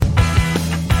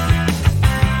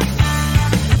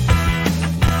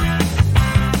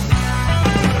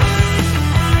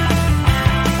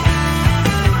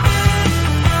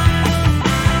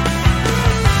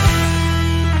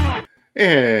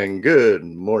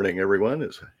morning, everyone.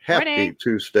 It's Happy Morning.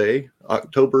 Tuesday.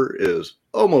 October is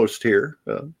almost here.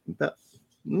 About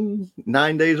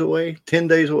 9 days away, 10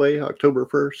 days away, October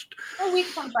 1st. A week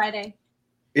from Friday.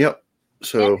 Yep.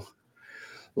 So,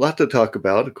 a lot to talk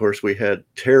about. Of course, we had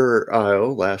Terror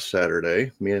Isle last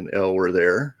Saturday. Me and Elle were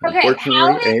there. Okay,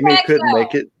 Unfortunately, Amy couldn't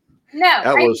make it. No, That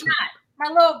I was did not.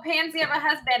 My little pansy of a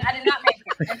husband, I did not make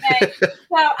it. Okay,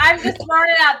 so I'm just throwing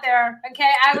it out there.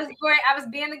 Okay, I was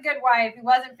being the good wife. He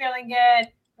wasn't feeling good.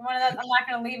 One of those, I'm not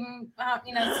going to leave him,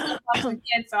 sleep with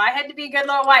kids. So I had to be a good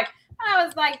little wife. I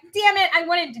was like, damn it, I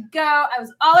wanted to go. I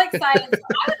was all excited. So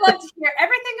I would love to hear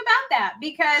everything about that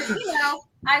because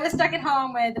I was stuck at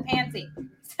home with the pansy.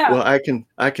 So, well,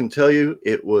 I can tell you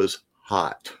it was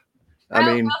hot.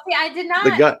 I mean, I did not.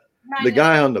 The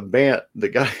guy on the band,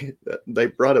 they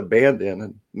brought a band in,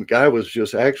 and the guy was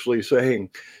just actually singing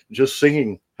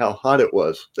how hot it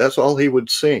was. That's all he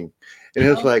would sing. And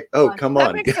it's like, come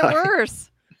on, that makes it worse.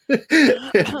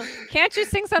 Can't you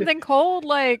sing something cold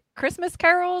like Christmas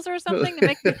carols or something to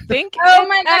make me think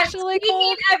it's actually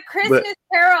cold? Speaking of Christmas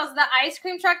carols, the ice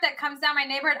cream truck that comes down my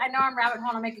neighborhood, I know I'm rabbit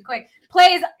hole, I'll make it quick,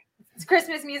 plays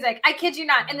Christmas music. I kid you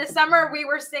not. In the summer, we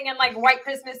were singing like White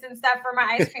Christmas and stuff for my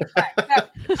ice cream truck.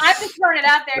 So I'm just throwing it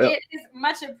out there. Yep. It is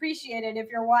much appreciated. If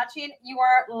you're watching, you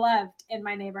are loved in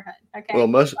my neighborhood. Okay. Well,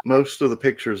 most of the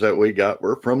pictures that we got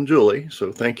were from Julie.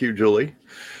 So thank you, Julie.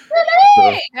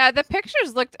 So, yeah, the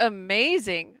pictures looked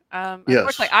amazing. Yes.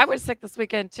 Unfortunately, I was sick this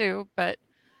weekend too, but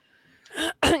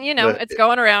it's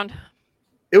going around.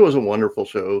 It was a wonderful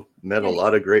show. Met a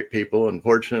lot of great people.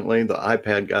 Unfortunately, the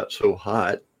iPad got so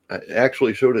hot. I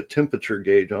actually showed a temperature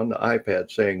gauge on the iPad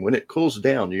saying when it cools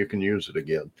down, you can use it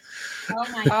again. Oh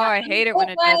my God. I hate it when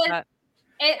it does that.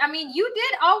 You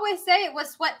did always say it was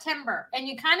sweat timber, and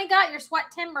you kind of got your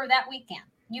sweat timber that weekend.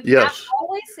 You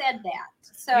always said that.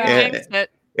 So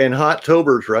and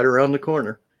Hot-tober's right around the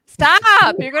corner.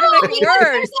 Stop! You're going to make it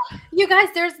worse. You guys,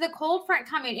 there's the cold front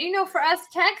coming. For us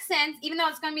Texans, even though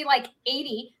it's going to be like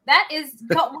 80, that is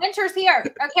winter's here.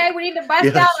 Okay, we need to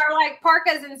bust out our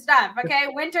parkas and stuff. Okay,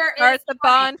 winter Start the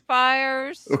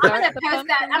bonfires.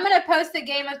 I'm going to post the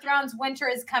Game of Thrones winter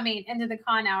is coming into the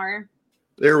con hour.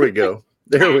 There we go.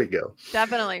 We go.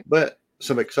 Definitely. But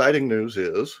some exciting news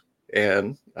is,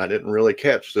 and I didn't really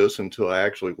catch this until I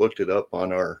actually looked it up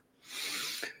on our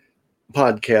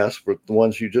podcast for the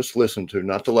ones you just listened to,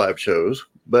 not the live shows,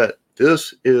 but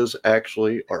this is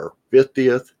actually our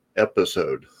 50th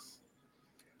episode.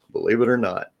 Believe it or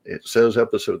not, it says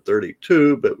episode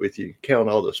 32, but if you count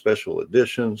all the special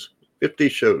editions, 50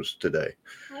 shows today.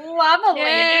 Lovely.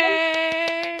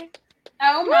 Yay.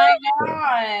 Oh my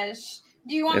gosh.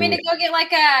 Do you want me to go get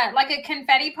like a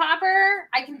confetti popper?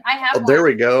 I have one. There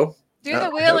we go. Do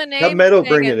the wheel and name have Meadow thing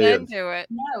bring and it then in. do it.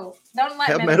 No, don't let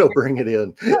have Meadow bring it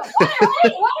in. What are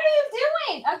you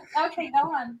doing? Okay, go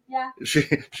on. Yeah.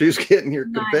 She's getting your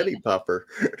confetti popper.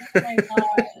 Oh my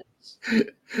gosh.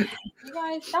 You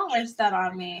guys don't wish that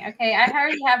on me. Okay, I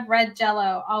already have red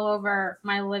Jello all over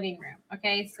my living room.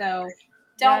 Okay, so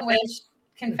don't wish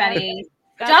confetti.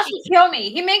 Josh will kill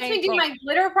me. He makes me do my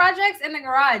glitter projects in the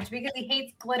garage because he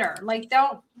hates glitter. Like,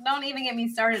 don't even get me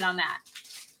started on that.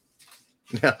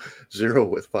 Yeah, 0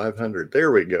 with 500.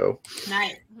 There we go.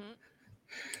 Nice.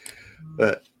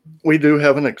 But we do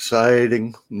have an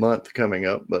exciting month coming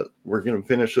up, but we're going to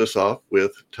finish this off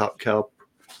with Topcow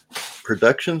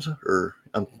Productions, or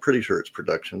I'm pretty sure it's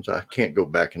Productions. I can't go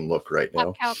back and look right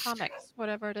now. Topcow Comics,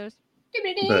 whatever it is.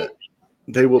 But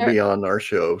they will be on our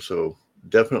show, so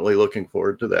definitely looking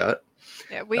forward to that.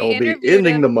 Yeah, we'll be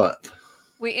ending the month.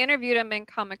 We interviewed them in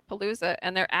Comic Palooza,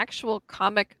 and they're actual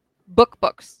comic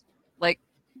books. Like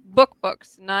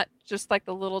books, not just like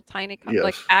the little tiny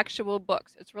like actual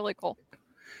books. It's really cool.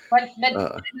 Isn't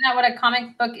that what a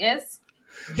comic book is?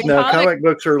 Comic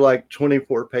books are like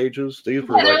 24 pages. These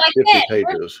were like 50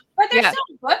 pages. But they're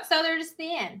still books, so they're just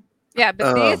thin. Yeah,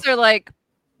 but these are like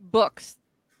books,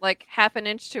 like 1/2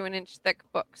 inch to 1 inch thick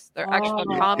books. They're actual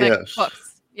comic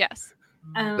books. Yes.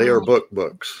 They are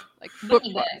books. Like books.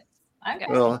 Okay.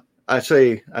 Well, I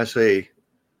say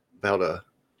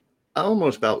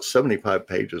almost about 75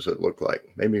 pages. It looked like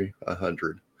maybe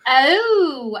 100.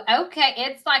 Oh, okay.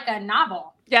 It's like a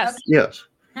novel. Yes. Okay. Yes.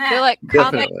 They're like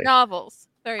comic novels.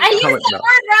 There you go. I used that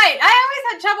word right. I always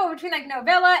had trouble between like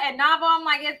novella and novel. I'm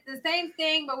like, it's the same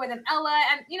thing, but with an Ella.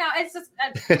 And, it's just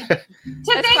to think that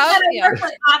I work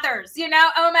with authors,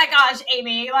 Oh my gosh,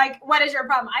 Amy, like, what is your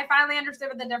problem? I finally understood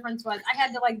what the difference was. I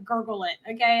had to like Google it.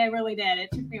 Okay. I really did.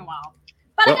 It took me a while.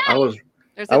 But I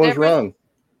was wrong.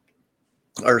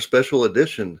 Our special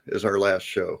edition is our last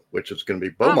show, which is going to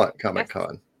be Beaumont Comic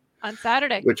Con on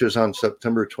Saturday, which is on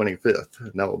September 25th.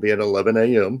 And that will be at 11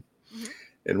 a.m.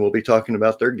 and we'll be talking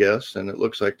about their guests. And it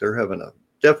looks like they're having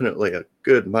definitely a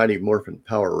good Mighty Morphin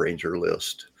Power Ranger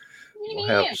list. We'll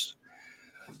have,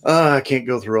 I can't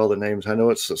go through all the names. I know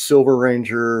it's the Silver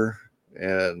Ranger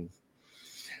and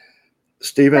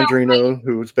Steve Andrino,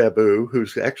 who's Babu,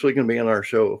 who's actually going to be on our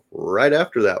show right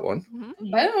after that one.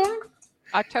 Boom.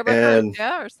 October 1st,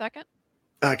 or 2nd.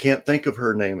 I can't think of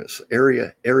her name. It's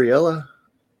Ariella.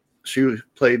 She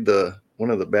played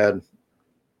one of the bad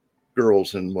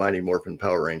girls in Mighty Morphin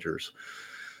Power Rangers.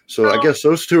 So I guess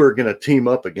those two are going to team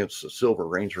up against the Silver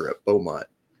Ranger at Beaumont.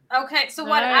 Okay, so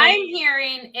what I'm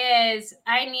hearing is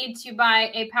I need to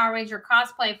buy a Power Ranger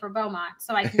cosplay for Beaumont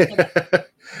so I can fit in.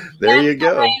 There you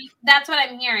go. That's what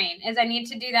I'm hearing, is I need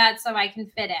to do that so I can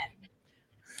fit in.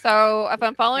 So if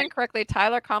I'm following correctly,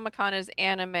 Tyler Comic-Con is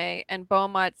anime and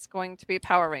Beaumont's going to be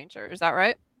Power Ranger. Is that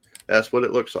right? That's what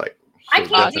it looks like. So I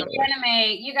can't do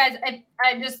anime. You guys,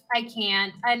 I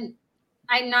can't.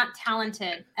 I'm not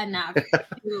talented enough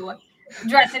to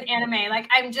dress in anime. Like,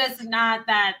 I'm just not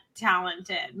that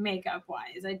talented makeup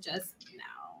wise. I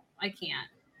can't.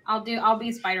 I'll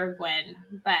be Spider-Gwen,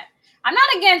 but I'm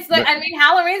not against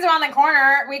Halloween's around the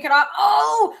corner. We could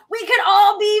all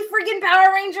be freaking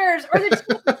Power Rangers or the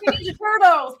Ninja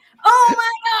Turtles. Oh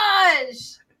my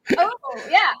gosh. Oh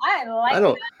yeah, I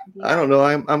don't know.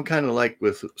 I'm kind of like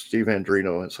with Steve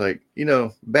Andrino. It's like,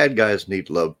 bad guys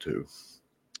need love too.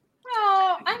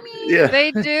 Oh, I mean,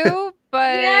 they do,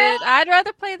 but I'd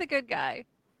rather play the good guy.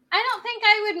 I don't think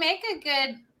I would make a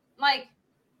good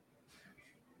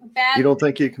bad. You don't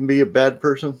think you can be a bad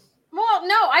person? Well,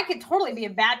 no, I could totally be a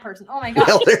bad person. Oh my god.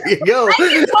 Well, there you go. I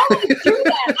could totally do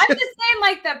that. I'm just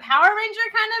saying, the Power Ranger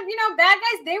kind of, bad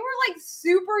guys, they were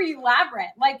super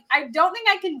elaborate. I don't think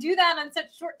I can do that in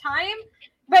such short time.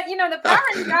 But the Power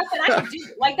Ranger outfit I can do.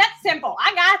 That's simple.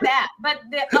 I got that. But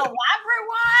the elaborate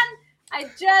one, I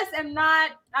just I'm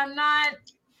not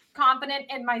confident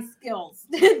in my skills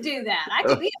to do that. I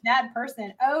could be a bad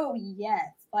person. Oh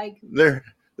yes.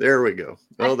 There we go.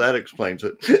 Oh, that explains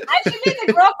it. I should be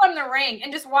the girl from The Ring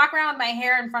and just walk around with my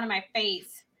hair in front of my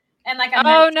face. And that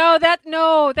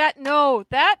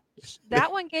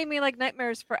one gave me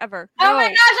nightmares forever. Oh my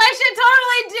gosh, I should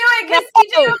totally do it because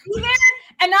CJ will be there,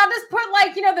 and I'll just put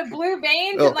the blue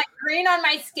veins and green on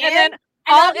my skin. And then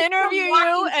I'll interview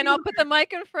you, and I'll put the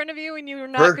mic in front of you, and you're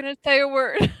not going to say a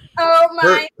word. Oh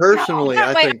my! Personally,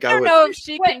 I don't know if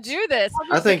she can do this.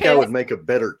 I think I would make a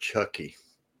better Chucky.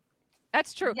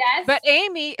 That's true. Yes. But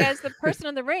Amy, as the person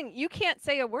in the ring, you can't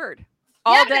say a word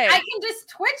all day. I can just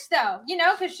twitch though,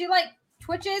 because she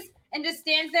twitches and just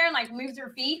stands there and moves her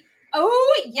feet.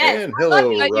 Oh yes. And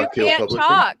hello, but you can't Publishing.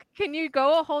 talk. Can you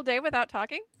go a whole day without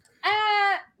talking?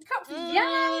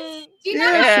 Yes.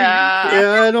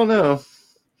 Yeah, I don't know.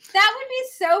 That would be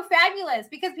so fabulous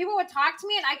because people would talk to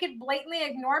me and I could blatantly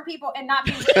ignore people and not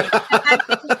be rude.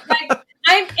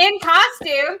 I'm in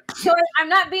costume, so I'm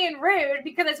not being rude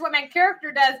because it's what my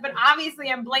character does, but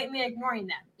obviously I'm blatantly ignoring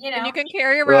them, And you can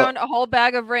carry around a whole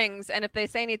bag of rings, and if they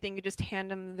say anything, you just hand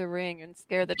them the ring and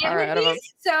scare the tar out of them.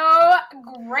 So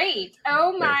great.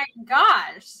 Oh my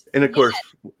gosh. And of course,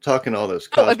 talking all this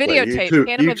cosplay, a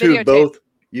videotape.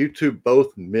 You two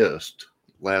both missed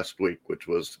last week, which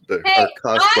was our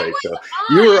cosplay show.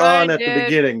 You were on at the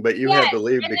beginning, but you had to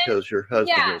leave because your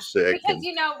husband was sick. Because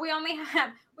we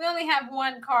only have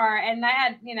one car, and I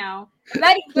had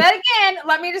but again,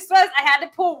 let me just stress, I had to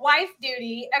pull wife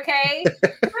duty. Okay,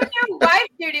 wife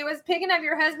duty was picking up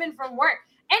your husband from work.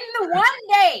 And the one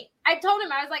day I told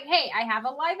him, I was like, "Hey, I have a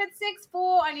live at 6,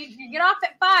 fool. I need you to get off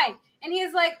at 5." And he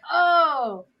was like,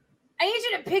 "Oh, I need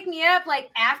you to pick me up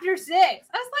after 6. I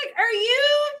was like, "Are you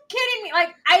kidding me?"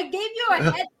 I gave you a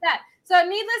heads up. So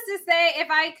needless to say,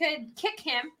 if I could kick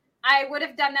him, I would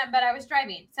have done that, but I was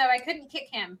driving, so I couldn't kick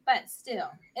him. But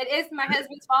still, it is my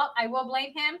husband's fault. I will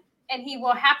blame him, and he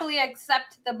will happily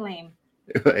accept the blame.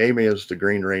 Amy is the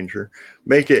Green Ranger.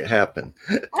 Make it happen.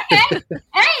 Okay.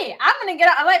 Hey, I'm gonna get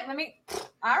out.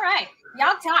 All right,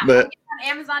 y'all talk. But I'm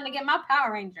on Amazon to get my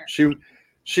Power Ranger.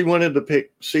 She wanted to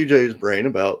pick CJ's brain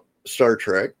about Star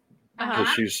Trek. Because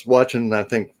she's watching, I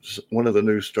think, one of the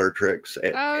new Star Trek's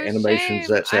animations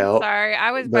that's out. Sorry,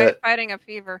 I was fighting a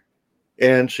fever.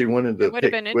 And she wanted to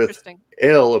pick with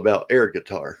Elle about air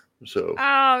guitar. So.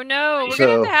 Oh no, we're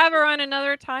gonna have her on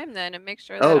another time then, and make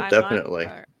sure that I'm definitely.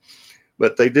 On.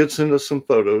 But they did send us some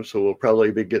photos, so we'll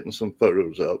probably be getting some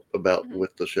photos up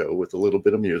with the show with a little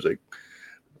bit of music.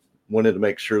 Wanted to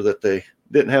make sure that they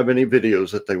didn't have any videos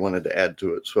that they wanted to add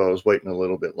to it, so I was waiting a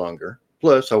little bit longer.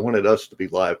 Plus, I wanted us to be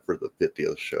live for the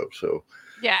 50th show, so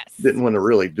didn't want to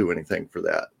really do anything for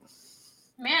that.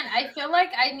 Man, I feel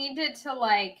like I needed to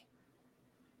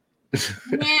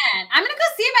man, man. I'm gonna go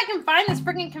see if I can find this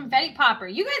freaking confetti popper.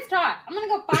 You guys talk. I'm gonna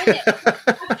go find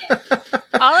it.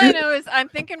 All I know is I'm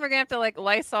thinking we're gonna have to like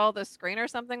Lysol the screen or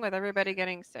something with everybody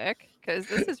getting sick because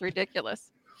this is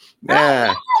ridiculous. Oh,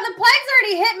 yeah, the plague's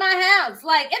already hit my house.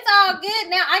 Like, it's all good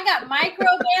now. I got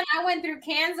Microban. I went through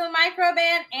cans of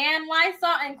Microban and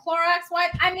Lysol and Clorox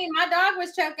wipe. I mean, my dog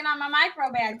was choking on my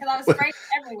Microban because I was spraying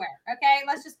everywhere. Okay,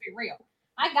 let's just be real.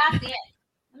 I got this.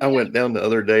 I went down the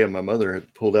other day and my mother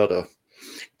had pulled out a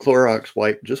Clorox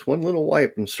wipe, just one little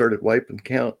wipe, and started wiping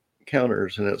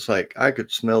counters. And it's like, I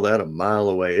could smell that a mile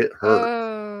away. It hurt.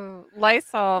 Oh,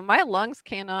 Lysol. My lungs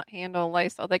cannot handle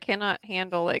Lysol. They cannot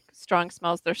handle like strong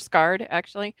smells. They're scarred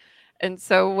actually. And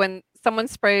so when someone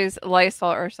sprays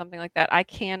Lysol or something like that, I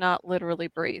cannot literally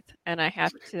breathe. And I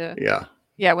have to.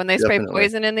 Yeah. When they spray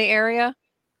poison in the area,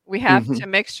 we have to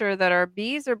make sure that our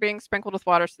bees are being sprinkled with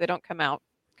water so they don't come out.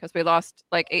 Because we lost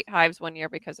like 8 hives one year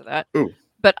because of that. Ooh.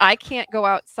 But I can't go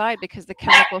outside because the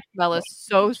chemical smell is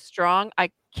so strong.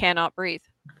 I cannot breathe.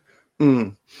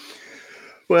 Mm.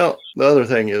 Well, the other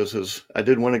thing is I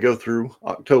did want to go through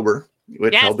October,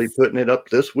 which I'll be putting it up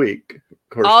this week. Of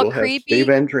course, all we'll creepy, have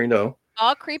Steve Andrino.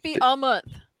 All creepy all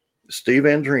month. Steve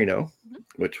Andrino,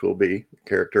 which will be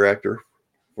character actor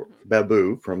for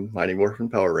Babu from Mighty Morphin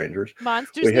Power Rangers.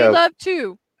 Monsters Need Love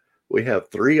too. We have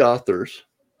 3 authors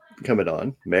coming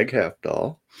on: Meg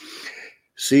Halfdahl,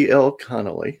 C.L.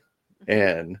 Connolly,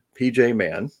 and P.J.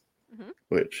 Mann,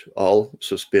 which all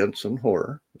suspense and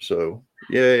horror. So,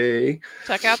 yay!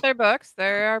 Check out their books;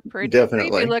 they are pretty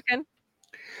creepy looking.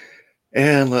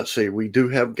 And let's see, we do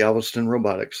have Galveston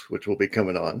Robotics, which will be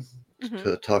coming on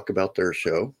to talk about their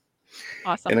show.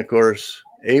 Awesome. And of course,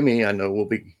 Amy, I know will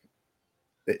be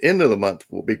the end of the month.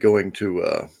 We'll be going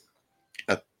to,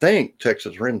 I think,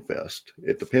 Texas Ren Fest.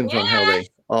 It depends on how they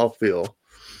all feel.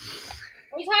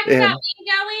 Are you talking about me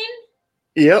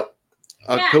going? Yep.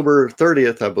 October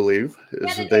 30th, I believe,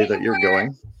 is the day that you're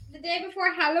going. The day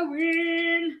before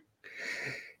Halloween.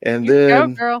 And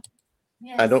then go, girl.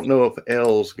 I don't know if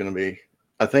L's going to be.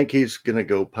 I think he's going to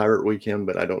go Pirate Weekend,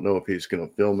 but I don't know if he's going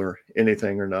to film or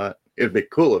anything or not. It'd be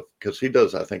cool because he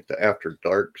does, I think, the After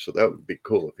Dark. So that would be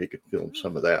cool if he could film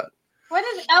some of that. What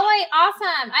is LA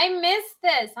Awesome? I missed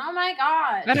this. Oh my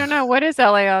God. I don't know. What is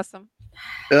LA Awesome?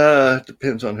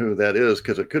 Depends on who that is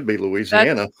because it could be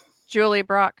Louisiana. That's Julie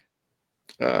Brock.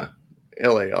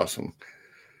 LA Awesome.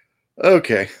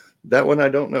 Okay. That one I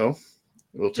don't know.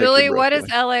 We'll Julie, what is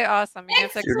LA Awesome?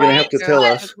 You're going to have to tell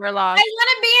us. We're lost. I want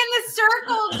to be in the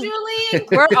circle, Julie.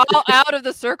 We're all out of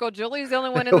the circle. Julie's the only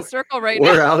one in the circle right now.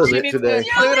 We're out of it today.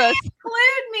 Include us.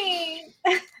 Include me.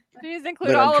 Please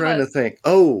include all of us. I'm trying to think.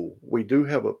 Oh, we do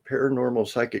have a paranormal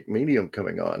psychic medium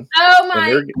coming on. Oh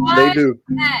my God. They do.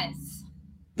 Yes.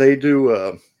 They do.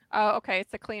 Oh, okay.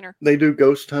 It's a cleaner. They do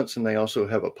ghost hunts, and they also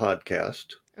have a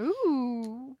podcast.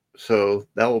 Ooh. So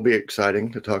that will be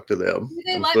exciting to talk to them.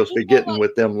 I'm supposed to be getting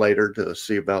with them later to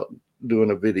see about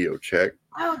doing a video check.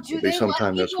 Oh, do they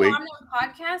sometime this week on their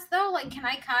podcast though? Like, can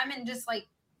I come and just like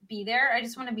be there? I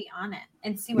just want to be on it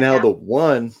and see what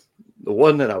happens. The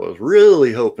one that I was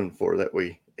really hoping for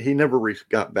he never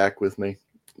got back with me,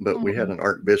 but we had an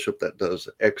archbishop that does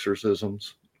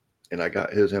exorcisms, and I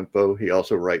got his info. He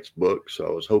also writes books, so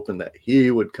I was hoping that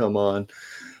he would come on,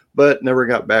 but never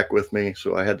got back with me,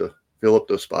 so I had to fill up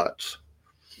the spots.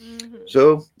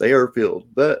 So they are filled,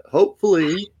 but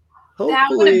hopefully that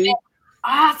would have been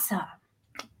awesome.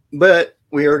 But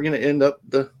we are going to end up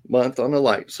the month on the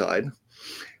light side.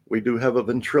 We do have a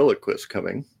ventriloquist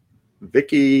coming,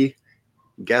 Vicky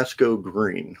Gasco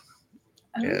Green.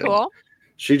 Cool.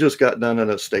 She just got done at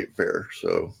a state fair,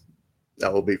 so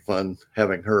that will be fun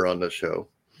having her on the show.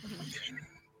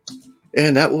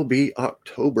 And that will be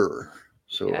October.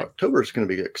 So October is going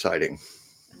to be exciting.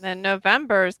 And then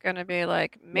November is going to be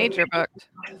like major booked.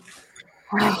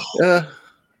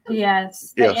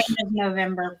 Yes. The end of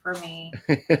November for me.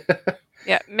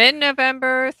 Yeah.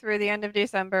 Mid-November through the end of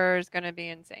December is going to be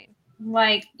insane.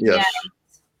 Like, yes.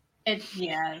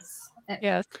 Yes.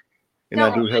 And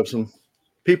I do have some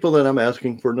people that I'm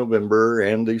asking for November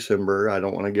and December. I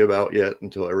don't want to give out yet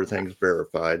until everything's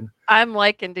verified. I'm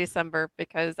liking December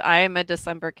because I am a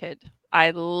December kid.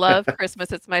 I love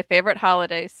Christmas. It's my favorite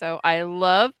holiday. So I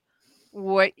love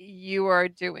what you are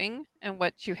doing and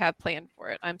what you have planned for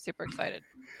it. I'm super excited.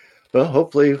 Well,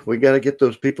 hopefully we got to get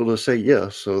those people to say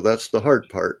yes. So that's the hard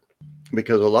part,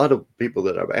 because a lot of people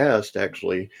that I've asked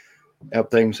actually have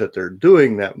things that they're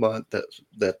doing that month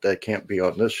that they can't be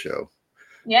on this show.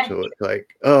 Yeah. So it's like,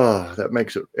 that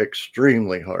makes it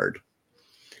extremely hard.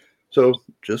 So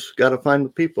just got to find the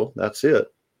people. That's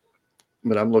it.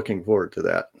 But I'm looking forward to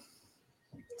that.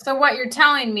 So what you're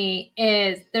telling me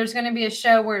is there's going to be a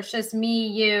show where it's just me,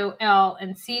 you, Elle,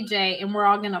 and CJ, and we're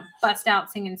all going to bust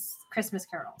out singing Christmas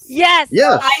carols. Yes.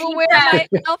 Yes. I will wear my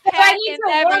elf I hat need and to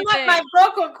warm up everything. my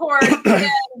vocal cords to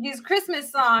these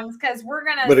Christmas songs because we're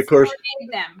going to But of course,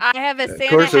 them. I have a of Santa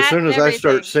course, as hat soon and as I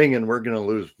start everything. singing, we're going to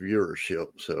lose viewership.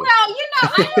 So Well, I know,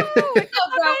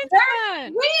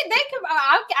 Fun.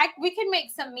 we can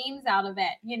make some memes out of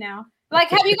it, Like,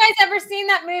 have you guys ever seen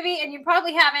that movie? And you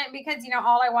probably haven't because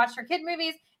all I watch for kid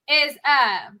movies is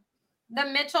The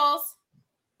Mitchells.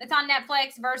 It's on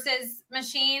Netflix versus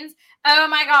Machines. Oh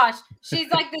my gosh. She's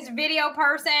like this video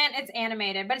person. It's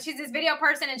animated, but she's this video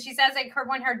person and she says like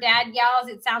when her dad yells,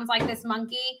 it sounds like this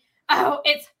monkey. Oh,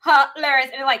 it's hilarious.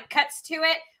 And it like cuts to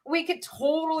it. We could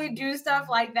totally do stuff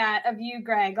like that of you,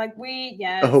 Greg. Like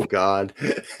yes. oh God.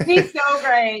 He's so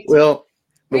great. Well,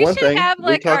 the We one should thing have we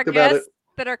like our talked about guests it.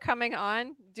 that are coming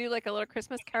on do like a little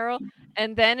Christmas carol,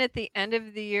 and then at the end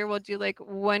of the year we'll do like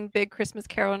one big Christmas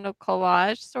carol and a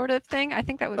collage sort of thing. I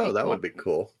think that would be Oh, that cool. would be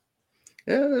cool.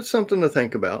 Yeah, that's something to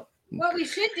think about. What we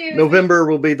should do. November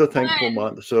will be the thankful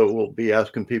month, so we'll be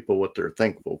asking people what they're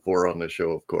thankful for on the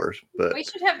show, of course. But we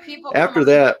should have people after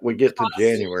that, we get to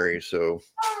January, so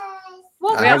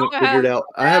well, I haven't figured out.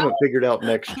 I haven't figured out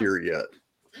next year yet.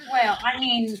 Well, I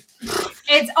mean,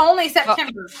 it's only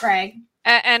September, Craig.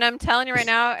 And I'm telling you right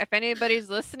now, if anybody's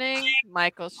listening,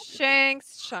 Michael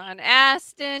Shanks, Sean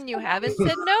Astin, you haven't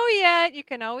said no yet. You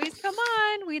can always come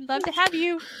on. We'd love to have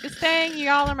you. Just saying, you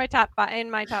all are my top five.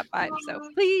 So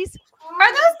please.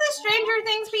 Are those the Stranger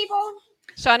Things people?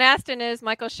 Sean Astin is.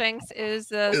 Michael Shanks is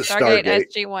Stargate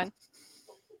SG-1.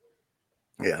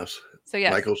 Yes. So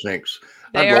yes. Michael Shanks.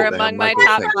 They are among my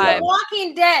top five.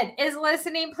 Walking Dead is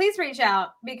listening. Please reach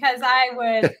out because I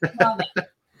would love it.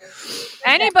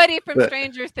 Anybody from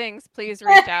Stranger Things, please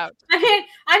reach out. I mean,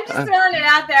 I'm just throwing it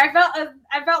out there.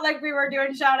 I felt like we were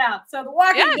doing shout outs. So the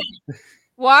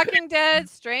Walking Dead,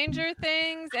 Stranger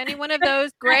Things, any one of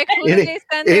those. Greg, who did they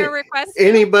send their requests to?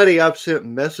 Anybody I've sent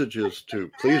messages to,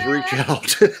 please reach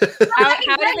out.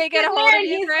 How did they get a hold of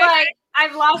you, Greg? Like,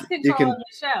 I've lost control of the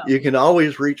show. You can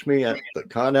always reach me at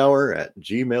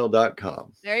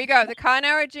theconhour@gmail.com. There you go.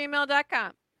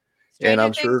 theconhour@gmail.com. Stranger and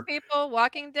I'm Things sure people,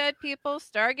 Walking Dead people,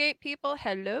 Stargate people,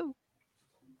 hello.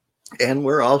 And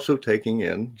we're also taking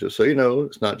in, just so you know,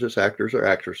 it's not just actors or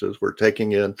actresses. We're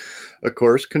taking in, of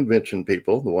course, convention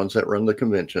people, the ones that run the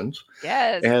conventions.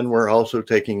 Yes. And we're also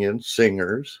taking in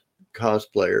singers,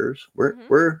 cosplayers.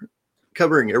 We're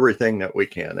covering everything that we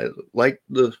can. Like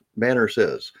the banner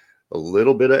says, a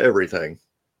little bit of everything.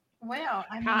 Well,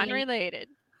 I mean, con related.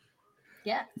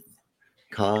 Yes.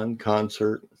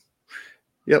 Concert.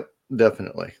 Yep,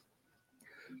 definitely.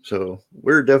 So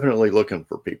we're definitely looking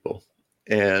for people.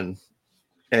 And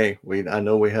hey, I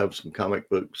know we have some comic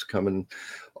books coming,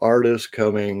 artists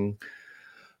coming.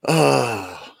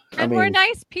 We're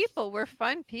nice people. We're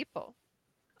fun people.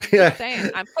 I'm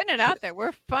saying, I'm putting it out there.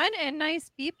 We're fun and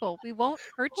nice people. We won't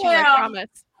hurt you, I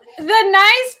promise. The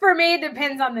nice for me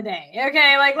depends on the day.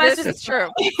 Okay, like this is true.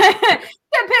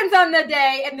 Depends on the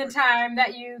day and the time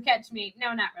that you catch me.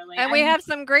 No, not really. And we have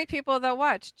some great people that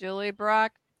watch. Julie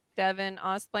Brock, Devin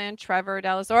Ostland, Trevor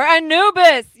Delasor,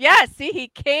 Anubis. Yes, see, he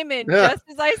came in just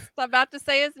as I was about to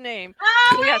say his name.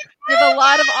 So yes, we have a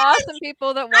lot of awesome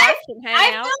people that watch and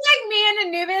hang out. I feel like me and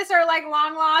Anubis are like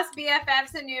long lost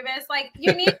BFFs. Anubis, like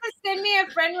you need to send me a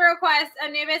friend request.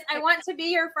 Anubis, I want to be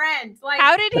your friend. Like,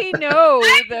 how did he know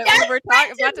that we were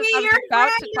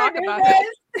about to talk about it?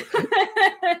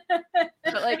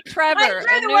 But like Trevor,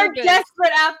 I threw the word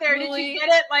desperate out there. Did you get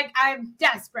it? Like I'm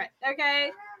desperate.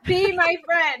 Okay. Be my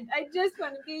friend. I just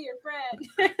want to be your friend.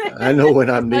 I know when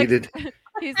I'm needed.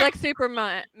 He's like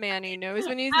Superman. He knows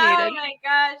when he's Oh needed. my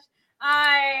gosh.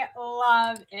 I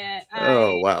love it.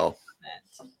 Wow.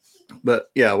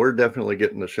 But yeah, we're definitely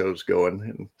getting the shows going.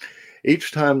 And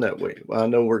each time that I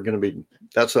know we're going to be,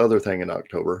 that's the other thing in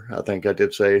October. I think I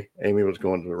did say Amy was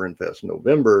going to the Ren Fest in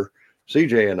November.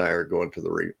 CJ and I are going to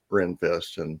the Ren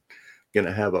Fest and going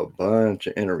to have a bunch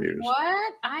of interviews.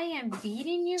 What? I am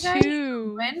beating you guys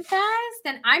to Ren Fest,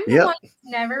 and I'm the one who's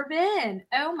never been.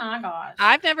 Oh my gosh.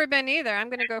 I've never been either. I'm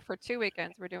going to go for 2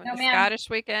 weekends. We're doing the Scottish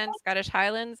weekend, Scottish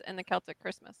Highlands, and the Celtic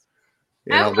Christmas.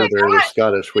 Yeah, I'll be there the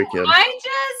Scottish weekend. I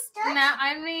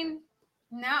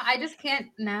just can't.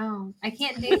 No, I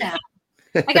can't do that.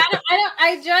 Like, that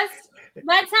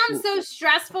sounds so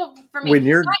stressful for me. When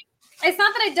you're It's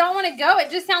not that I don't want to go. It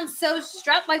just sounds so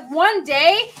stressed. Like one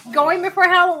day going before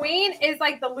Halloween is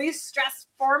like the least stress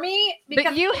for me.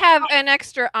 But you have an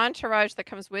extra entourage that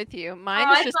comes with you.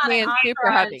 Mine is just me and Super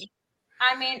Hubby.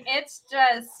 I mean, it's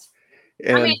just.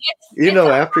 And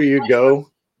after you go,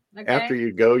 Okay. After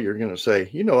you go, you're going to say,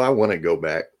 I want to go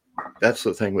back. That's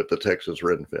the thing with the Texas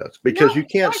Ren Fest, because you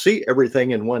can't see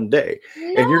everything in one day.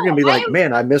 And you're going to be like,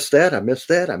 man, I missed that. I missed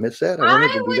that. I missed that. I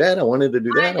wanted to do that. I wanted to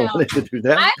do that. I wanted to do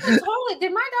that. I would totally.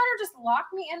 Did my daughter just lock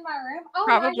me in my room? Oh,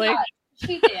 Probably. my God.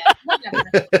 She did. Whatever.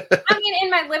 I mean, in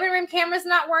my living room, camera's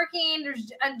not working.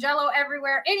 There's Jello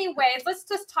everywhere. Anyways, let's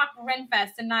just talk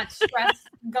Renfest and not stress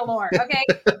galore. Okay.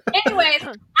 Anyways,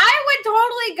 I would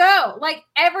totally go like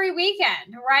every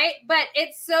weekend, right? But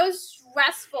it's so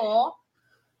stressful.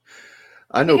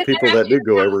 I know people that do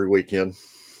go every weekend.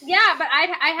 Yeah, but I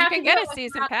have to get a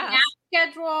season pass.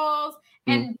 Schedules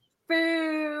and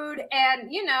food, and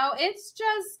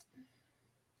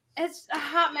it's a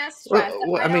hot mess. Stress.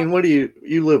 Well, I mean, what do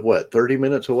you live? What, 30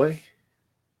 minutes away?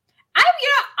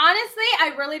 Honestly,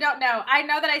 I really don't know. I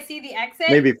know that I see the exit.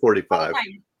 Maybe 45.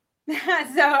 So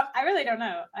I really don't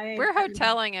know. We're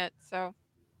hoteling it, so.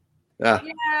 Yeah,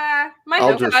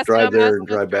 I'll just drive there and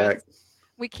drive back.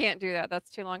 We can't do that. That's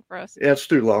too long for us. Yeah, it's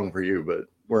too long for you, but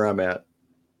where I'm at,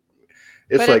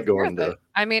 it's like going to.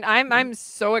 I mean, I'm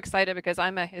so excited because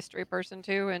I'm a history person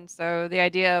too, and so the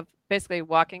idea of basically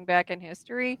walking back in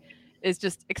history is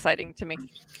just exciting to me.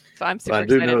 So I'm super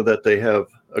excited. I do know that they have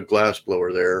a glass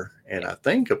blower there, and I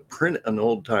think an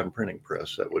old time printing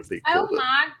press that would be cool. Oh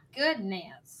my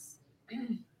goodness!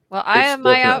 Well, I have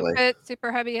my outfit.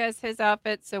 Super Hubby has his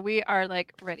outfit, so we are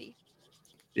like ready.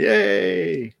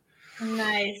 Yay!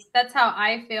 Nice. That's how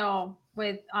I feel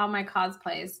with all my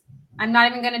cosplays. I'm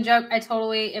not even gonna joke. I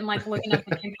totally am like looking up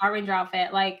the Power Ranger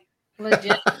outfit, like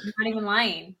legit. I'm not even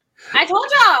lying. I told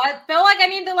y'all. I feel like I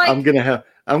need to like. I'm gonna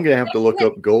have to look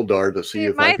up Goldar to see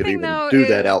if I could even do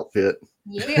that outfit.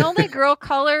 The only girl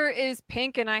color is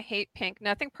pink, and I hate pink.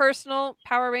 Nothing personal,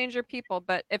 Power Ranger people,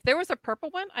 but if there was a purple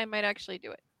one, I might actually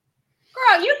do it.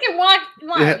 Girl, you can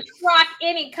rock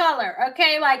any color,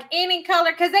 okay? Like any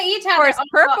color, because they each have. Of course,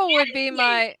 purple would be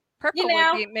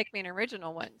make me an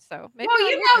original one. So maybe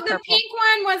the pink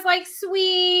one was like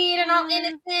sweet and all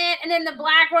innocent, and then the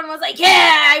black one was like,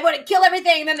 yeah, I want to kill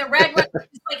everything, and then the red one was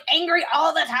just like angry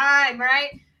all the time, right?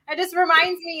 It just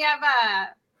reminds me of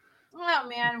oh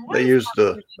man, they used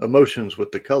the emotions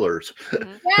with the colors.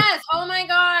 Yes. Oh my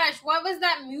gosh, what was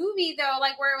that movie though?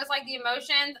 Like where it was like the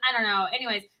emotions. I don't know.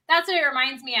 Anyways, that's what it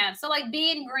reminds me of. So like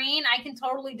being green, I can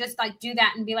totally just like do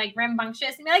that and be like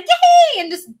rambunctious and be like yay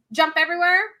and just jump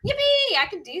everywhere. Yippee! I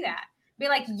could do that. Be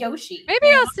like Yoshi.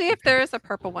 Maybe I'll see if there is a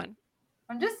purple one.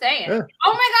 I'm just saying. Yeah.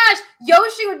 Oh my gosh,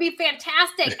 Yoshi would be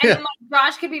fantastic, and then like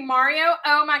Josh could be Mario.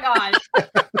 Oh my gosh.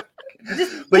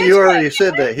 But you already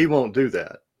said that he won't do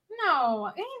that.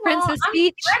 No, Princess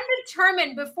Peach. I'm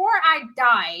determined before I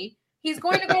die, he's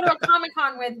going to go to a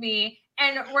Comic-Con with me,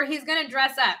 and where he's going to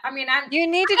dress up. I mean, you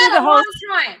need to do the whole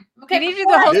time. Okay, you need to do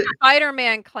the whole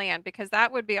Spider-Man clan because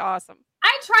that would be awesome.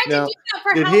 I tried to do that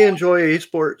for. Did he enjoy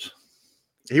esports?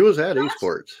 He was at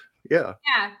esports. Yeah.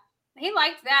 Yeah, he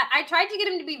liked that. I tried to get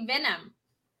him to be Venom,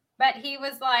 but he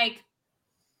was like.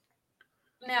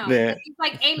 No, nah. He's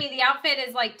like, Amy, the outfit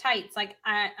is like tights. Like,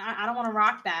 I don't want to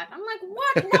rock that. I'm like,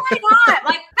 what? Why not?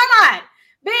 Like, come on,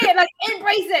 like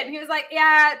embrace it. And he was like,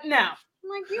 yeah, no. I'm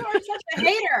like, you are such a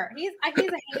hater. He's a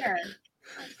hater.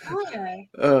 Okay.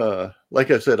 Like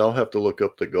I said, I'll have to look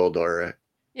up the Goldar.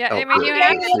 Yeah, I mean, you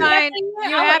have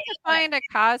to find a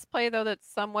cosplay though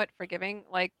that's somewhat forgiving.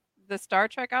 Like the Star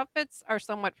Trek outfits are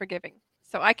somewhat forgiving,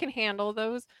 so I can handle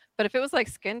those. But if it was like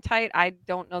skin tight, I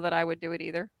don't know that I would do it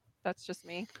either. That's just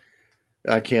me.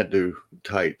 I can't do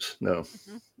tights. No.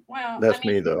 Mm-hmm. Well, that's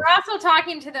me though. We're also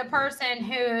talking to the person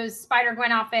whose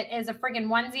Spider-Gwen outfit is a friggin'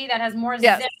 onesie that has more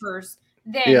zippers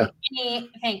than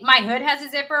anything. My hood has a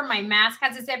zipper, my mask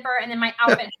has a zipper, and then my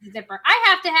outfit has a zipper. I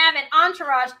have to have an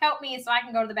entourage help me so I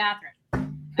can go to the bathroom.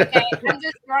 Okay, I'm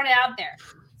just throwing it out there.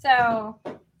 So,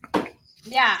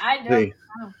 yeah, I don't.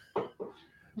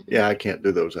 Yeah, I can't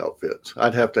do those outfits.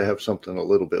 I'd have to have something a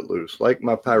little bit loose, like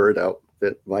my pirate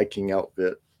outfit, Viking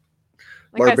outfit,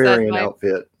 like barbarian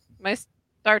outfit. My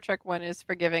Star Trek one is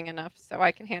forgiving enough, so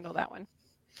I can handle that one.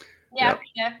 Yeah.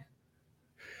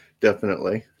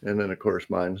 Definitely. And then, of course,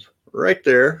 mine's right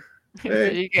there.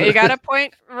 Hey. You got to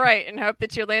point right and hope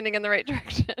that you're landing in the right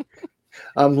direction.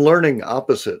 I'm learning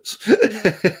opposites.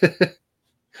 That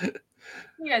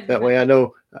way I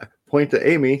know I point to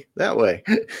Amy that way.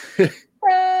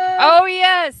 Oh,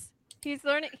 yes. He's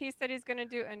learning. He said he's going to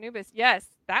do Anubis. Yes,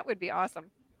 that would be awesome.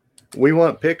 We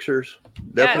want pictures.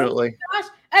 Definitely. Yes.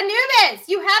 Gosh, Anubis,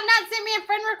 you have not sent me a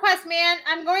friend request, man.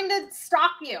 I'm going to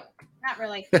stalk you. Not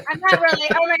really. I'm not really.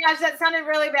 Oh my gosh, that sounded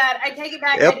really bad. I take it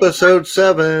back. Episode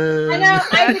 7. I know.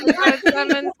 I did not think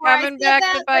 7's coming back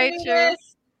to bite you.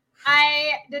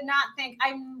 I did not think.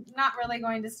 I'm not really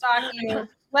going to stalk you.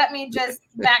 let me just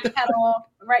backpedal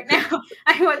right now.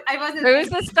 I wasn't. Who's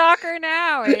the stalker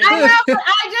now? I know, but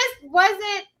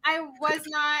I was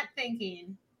not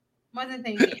thinking. Wasn't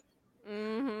thinking.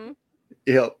 Mm-hmm.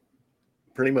 Yep,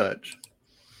 pretty much.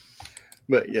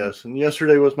 But yes, and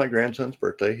yesterday was my grandson's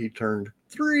birthday. He turned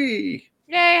 3.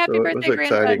 Yay, happy So birthday, it was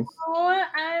grandson. exciting. Oh,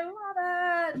 I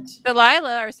love it.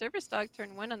 Delilah, our service dog,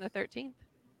 turned 1 on the 13th.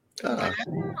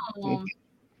 Wow.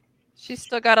 She's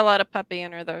still got a lot of puppy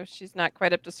in her, though. She's not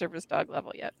quite up to service dog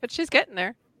level yet, but she's getting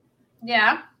there.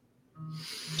 Yeah.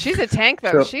 She's a tank,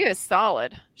 though. So- She is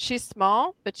solid. She's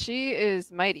small, but she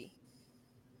is mighty.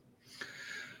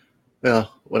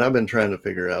 Well, what I've been trying to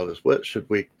figure out is what should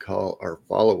we call our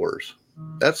followers?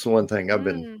 That's the one thing I've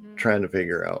been trying to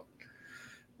figure out.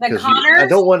 The 'Cause Connors. I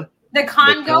don't want the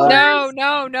con Connors. goers.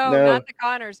 No, not the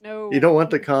Connors. No. you don't want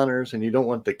the Connors and you don't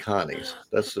want the Connies.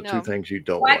 That's the No. 2 things you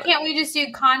don't Why want. can't we just do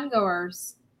con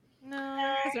goers?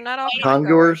 No, because they're not all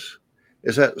Congoers?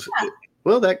 Is that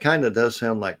well? That kind of does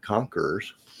sound like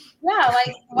conquerors. Yeah,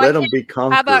 like why Let them can't, be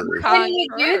conquerors. How about why can't you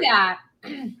do that?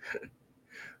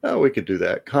 Oh, we could do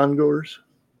that. Congoers.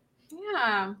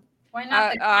 Yeah. Why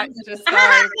not the Congos? just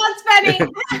sorry. That's funny.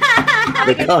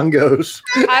 The Congos.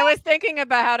 I was thinking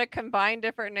about how to combine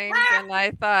different names, and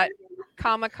I thought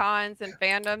Comic-Cons and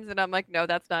fandoms, and I'm like, no,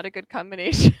 that's not a good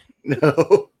combination.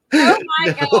 No. Oh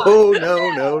my god. No.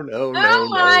 Oh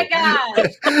my god.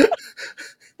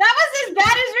 That was as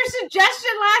bad as your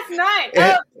suggestion last night.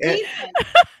 Oh, Jesus.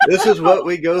 This is what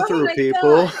we go Oh through, my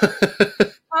people.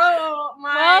 Oh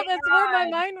my Well, that's god. where my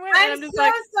mind went. I'm and I'm just so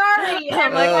like, sorry.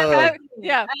 I'm like, Oh.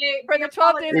 yeah. For the 12 days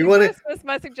apologize. We of wanna- Christmas,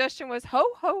 my suggestion was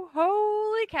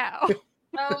holy cow.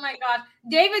 Oh my god.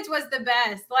 David's was the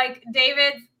best. Like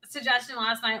David's suggestion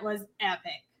last night was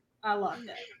epic. I loved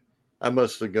it. I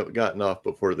must have gotten off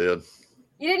before then.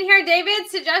 You didn't hear David's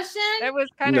suggestion? It was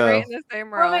kind of No. right in the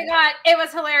same realm. Oh my god, it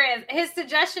was hilarious. His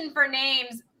suggestion for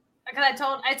names, because I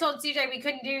told CJ we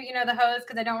couldn't do, the hose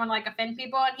because I don't want to like offend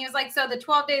people. And he was like, so the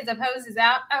 12 days of hose is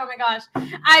out. Oh my gosh.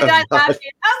 I died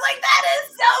laughing. I was like, that is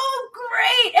so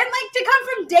great. And like to come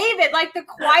from David, like the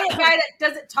quiet guy that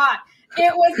doesn't talk.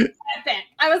 It was epic.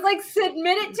 I was like,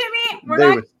 submit it to me. We're not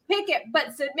David. gonna pick it,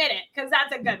 but submit it because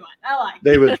that's a good one. I like it.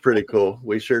 David's pretty cool.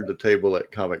 We shared the table at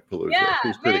Comic Palooza. Yeah,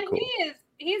 He's pretty man, cool.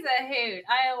 he's a hoot.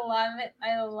 I love it.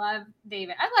 I love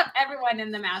David. I love everyone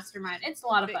in the mastermind. It's a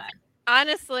lot of fun.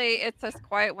 Honestly, it's those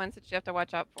quiet ones that you have to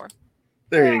watch out for.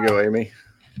 There you go, Amy.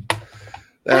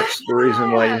 That's the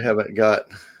reason why you haven't got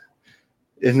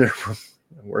in there from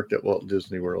I worked at Walt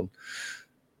Disney World.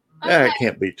 Okay. That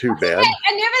can't be too bad. Okay,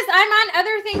 Anubis, I'm on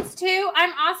other things too.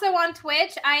 I'm also on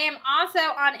Twitch. I am also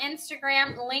on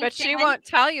Instagram, LinkedIn. But she won't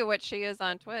tell you what she is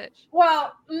on Twitch.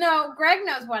 Well, no, Greg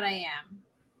knows what I am.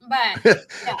 But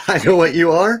yeah. I know what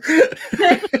you are. You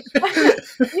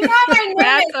know my name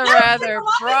That's is. a rather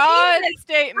broad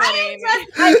statement, I Amy.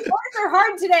 just, words are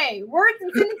hard today. Words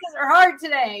and sentences are hard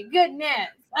today. Goodness.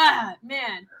 Ah,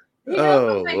 man. You know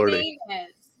Oh, what my Lordy. name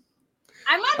is.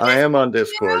 I'm on I am on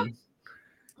Discord.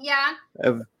 Yeah.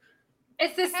 I've-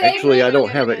 It's the same. Actually, I name don't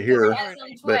have it here, as on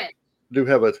but Twitch. do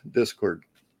have a Discord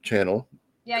channel,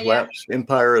 Yeah. Collapse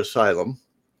Empire Asylum.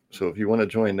 So if you want to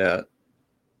join that,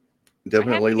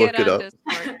 definitely I have to look get it on up.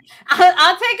 Discord.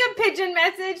 I'll take a pigeon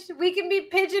message. We can be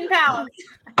pigeon pals.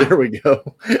 There we go.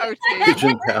 Oh, geez.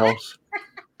 Pigeon pals.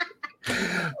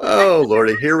 Oh,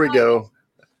 Lordy, here we go.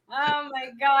 Oh my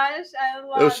gosh, I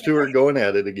love Those two it. are going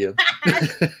at it again. Pigeon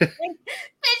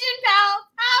pals.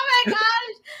 Oh my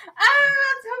gosh. Oh,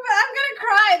 I'm gonna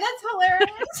cry. That's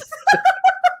hilarious.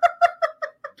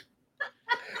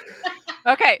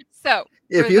 Okay, so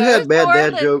If For you those had who bad are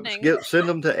dad jokes, listening- send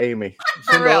them to Amy.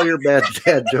 Send real. all your bad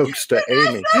dad jokes to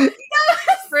Amy.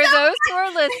 for those who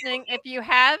are listening, if you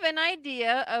have an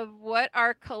idea of what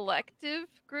our collective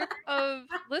group of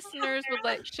listeners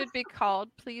should be called,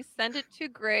 please send it to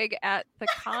Greg at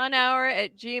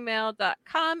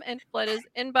theconhour@gmail.com and flood his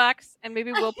inbox, and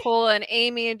maybe we'll pull an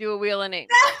Amy and do a wheel of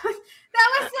names. That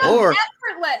was so Or-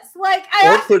 effortless. Like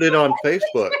Or put it on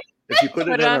Facebook. If you put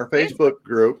Put it it on on our Facebook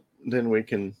group, then we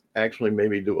can actually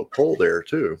maybe do a poll there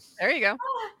too. There you go.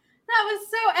 that was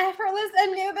so effortless.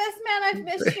 Anubis, man, I've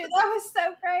missed you. That was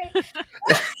so great.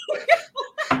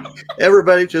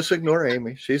 Everybody just ignore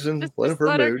Amy. She's in Just- one of just her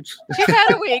let her- moods. She's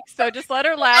had a week, so just let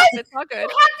her laugh. It's all good. You have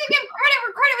to give credit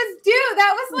where credit was due.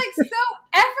 That was like so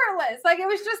effortless. Like it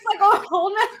was just like a whole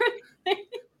nother thing.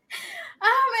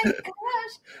 Oh my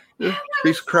gosh.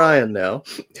 She's crying now.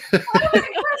 Oh my gosh,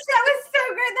 that was so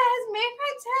good. That has made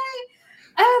my day.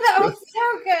 Oh, that was so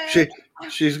good.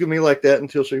 She's gonna be like that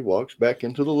until she walks back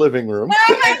into the living room.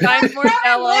 Oh my Find gosh, more that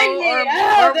Jello reminded me. or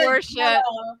Oh, more the shit.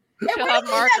 Jello. It She'll wouldn't have be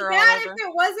marker all that bad over. if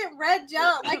it wasn't red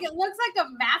Jello. Like it looks like a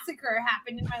massacre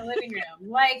happened in my living room.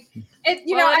 Like it,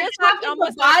 you Well, know, it I is chopped up a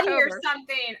almost body or October.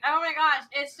 something. Oh my gosh,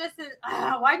 it's just.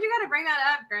 Why'd you gotta bring that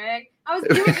up, Greg? I was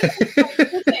doing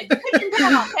kitchen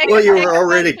pal. Well, you Take were a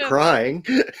already bunch of- crying.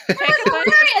 It was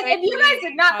hilarious. If you guys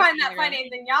did not find that Talking funny,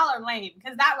 then y'all are lame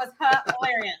because that was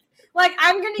hilarious. Like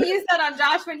I'm gonna use that on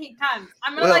Josh when he comes.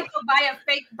 I'm gonna Well- like go buy a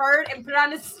fake bird and put it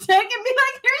on a stick and be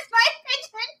like, "Here's my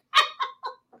pigeon."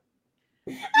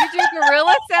 You do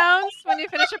gorilla sounds when you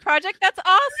finish a project? That's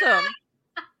awesome.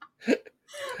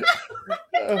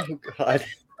 Oh God.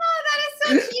 Oh, that is so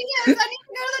genius. I need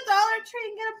to go to the Dollar Tree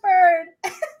and get a bird.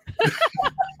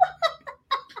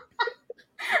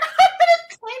 I'm gonna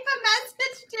tape a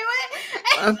message to it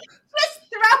and just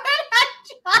throw it at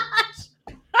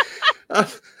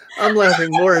Josh. I'm laughing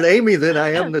more at Amy than I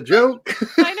am the joke.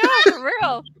 I know, for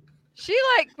real. She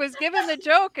like was given the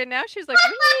joke and now she's like,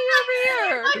 me over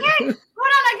here. Okay, hold on.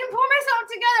 I can pull myself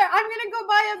together. I'm gonna go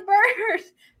buy a bird.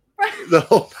 The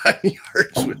whole 9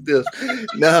 yards with this.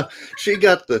 No, she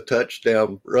got the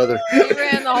touchdown, brother. She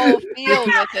ran the whole field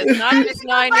with it, not just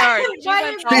 9 yards. She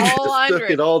went She the just whole took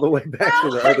 100. it all the way back to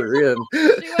the other end.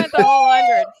 She went the whole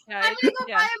 100. I'm gonna go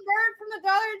buy a bird from the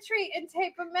Dollar Tree and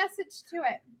tape a message to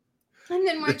it. And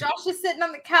then when Josh is sitting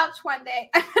on the couch one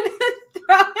day, I'm gonna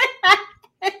throw it at him.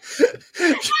 And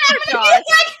I'm gonna be like,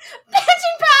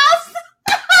 "Pigeon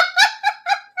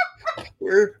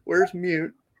pals." Where's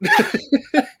mute?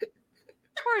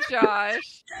 Poor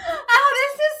Josh. Oh,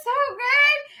 this is so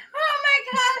good. Oh my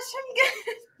gosh, I'm good.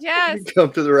 Yes.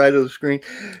 Come to the right of the screen.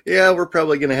 Yeah, we're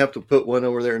probably going to have to put one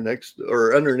over there next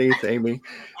or underneath Amy.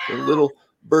 A little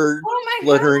bird Oh my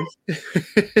fluttering.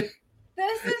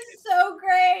 This is so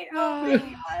great. Oh my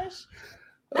gosh.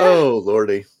 Oh,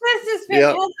 Lordy. This is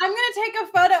Yep. fantastic. I'm going to take a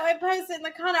photo and post it in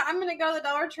the corner. I'm going to go to the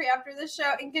Dollar Tree after this show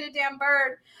and get a damn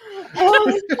bird. Oh,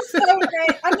 this is so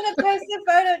great. I'm going to post the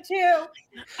photo too.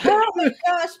 Oh my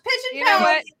gosh. Pigeon You know pals.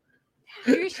 what?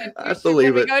 You should, I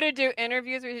believe when it. we go to do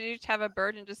interviews, we should each have a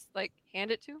bird and just like hand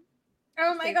it to him.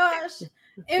 Oh my gosh.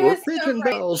 It Or was so pigeon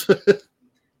great. pals.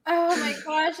 Oh my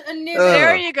gosh. A new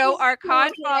There Oh. you go. Our So COD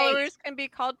great. followers can be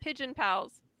called pigeon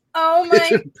pals. Oh my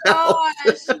Pigeon pals.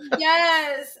 gosh.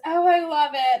 Yes. Oh, I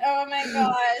love it. Oh my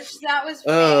gosh. That was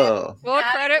Oh, Full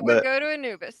credit would But- go to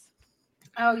Anubis.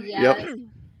 Oh yes. Yep.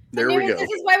 There we Anubis, go. This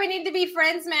is why we need to be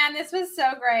friends, man. This was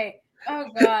so great. Oh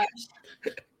gosh.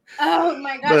 Oh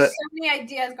my gosh. But- So many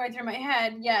ideas going through my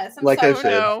head. Yes. I'm Like so I Oh said,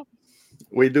 no.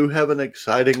 We do have an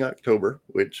exciting October,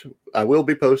 which I will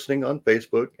be posting on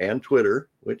Facebook and Twitter,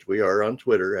 which we are on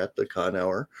Twitter at the Con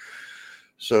Hour.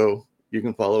 So you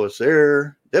can follow us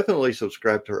there. Definitely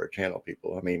subscribe to our channel,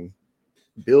 people. I mean,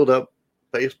 build up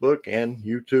Facebook and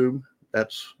YouTube.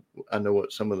 I know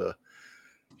what some of the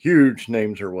huge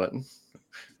names are wanting.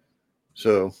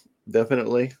 So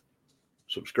definitely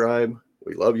subscribe.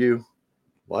 We love you.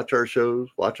 Watch our shows.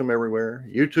 Watch them everywhere.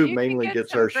 YouTube You can mainly get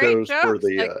gets some our great shows for jokes,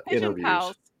 the like pigeon interviews.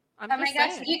 pals. I'm Oh my just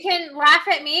gosh, saying. you can laugh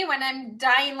at me when I'm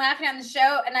dying laughing on the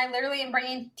show, and I literally am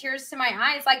bringing tears to my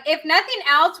eyes. Like, if nothing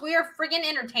else, we are friggin'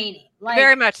 entertaining. Like,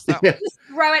 Very much so. just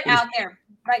throw it out there.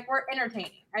 Like, we're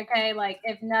entertaining, okay? Like,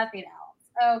 if nothing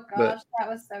else. Oh gosh, that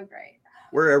was so great.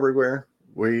 We're everywhere.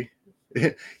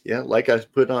 Yeah, like I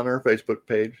put on our Facebook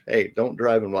page, hey, don't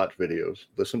drive and watch videos.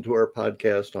 Listen to our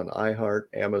podcast on iHeart,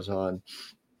 Amazon,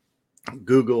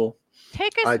 Google.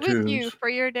 Take us with you iTunes. for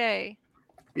your day.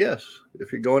 Yes,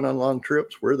 if you're going on long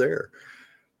trips, we're there.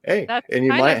 Hey, That's and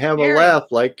you kind might of have scary. a laugh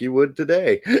like you would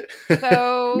today.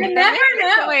 So You that never makes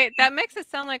it- know. wait, that makes it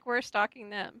sound like we're stalking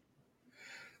them.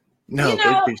 No, You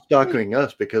know- they'd be stalking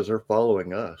us because they're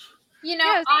following us. You know,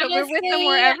 Yes, but honestly, we're with them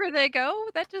wherever they go.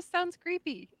 That just sounds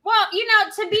creepy. well, you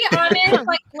know, to be honest,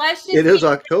 like, let's just It is be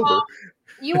October. real.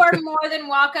 You are more than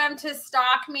welcome to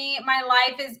stalk me. My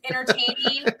life is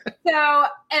entertaining. So,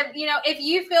 if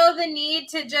you feel the need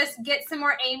to just get some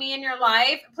more Amy in your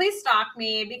life, please stalk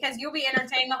me because you'll be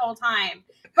entertained the whole time.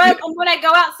 But when I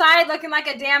go outside looking like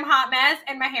a damn hot mess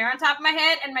and my hair on top of my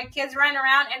head and my kids running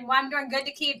around and one doing good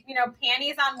to keep,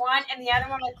 panties on one and the other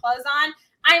one with clothes on,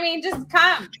 I mean, just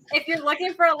come. If you're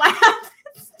looking for a laugh,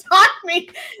 stalk me.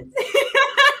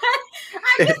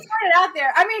 I'm just putting it out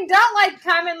there. I mean, don't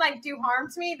come and do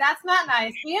harm to me. That's not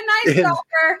nice. Be a nice And-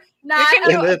 stalker. We Not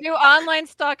can And then- do online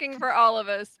stalking for all of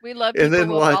us. We love And people then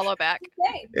who will watch- follow back.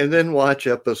 okay. And then watch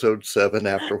episode 7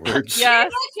 afterwards.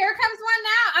 Yes, Look, here comes one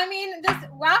now. I mean,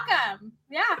 just welcome.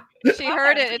 Yeah. she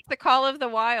heard it. It's the call of the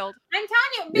wild. I'm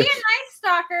telling you, be a nice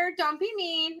stalker. Don't be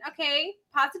mean. Okay.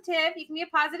 Positive. You can be a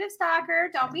positive stalker.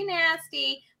 Don't be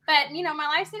nasty. But my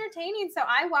life's entertaining, so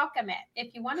I welcome it.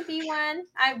 If you want to be one,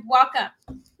 I welcome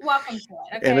to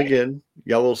it. Okay. And again,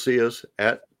 y'all will see us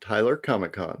at Tyler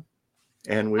Comic Con,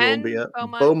 and we will And be at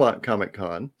Beaumont. Beaumont Comic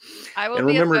Con. I will And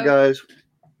be remember, at both. guys,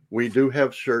 we do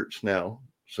have shirts now.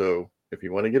 So if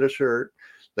you want to get a shirt,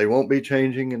 they won't be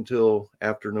changing until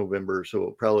after November. So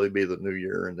it'll probably be the new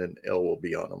year, and then L will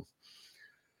be on them.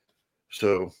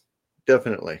 So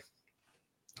definitely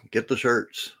get the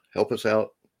shirts, help us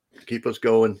out, keep us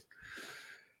going.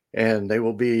 And they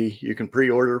will be, you can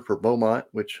pre-order for Beaumont,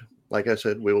 which, like I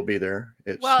said, we will be there.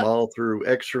 It's small through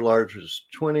extra large is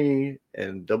 20,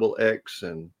 and double X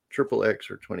and triple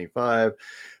X are 25.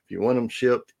 If you want them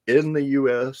shipped in the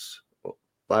U.S.,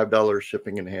 $5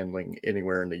 shipping and handling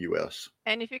anywhere in the U.S.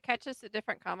 And if you catch us at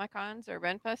different Comic Cons or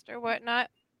Renfest or whatnot,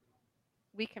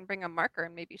 we can bring a marker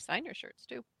and maybe sign your shirts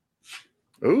too.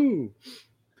 Ooh.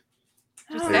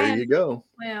 Just There saying. you go.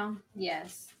 Well,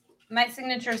 yes. My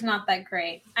signature is not that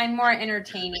great. I'm more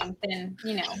entertaining than,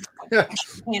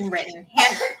 handwritten.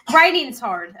 Writing's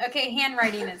hard. Okay,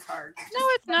 handwriting is hard. No,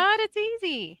 it's not. It's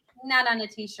easy. Not on a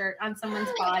t-shirt, on someone's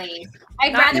body.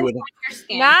 I'd Not- rather You would- on your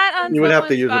skin. Not on You would have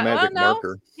to someone's use a body. magic Well, no.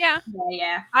 marker. Yeah.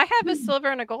 Yeah. I have a silver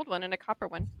and a gold one and a copper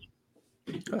one.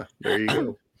 Ah, there you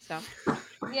go. So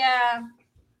Yeah.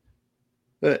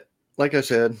 But like I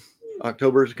said,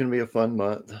 October is going to be a fun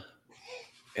month.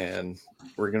 And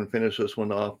we're going to finish this one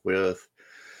off with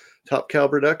Topcow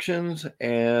Productions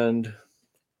and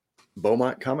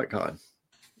Beaumont Comic Con.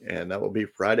 And that will be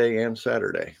Friday and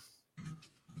Saturday.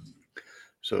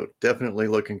 So definitely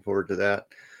looking forward to that.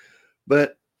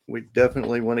 But we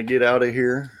definitely want to get out of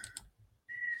here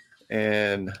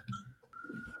and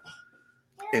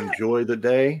enjoy the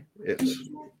day. It's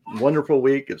a wonderful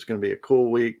week. It's going to be a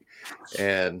cool week.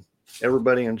 And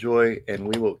everybody enjoy, and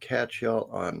we will catch y'all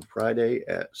on Friday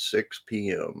at 6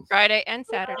 p.m. Friday and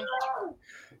Saturday.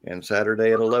 and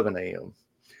Saturday at 11 a.m.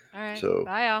 All right. So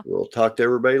bye, y'all. we'll talk to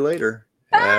everybody later.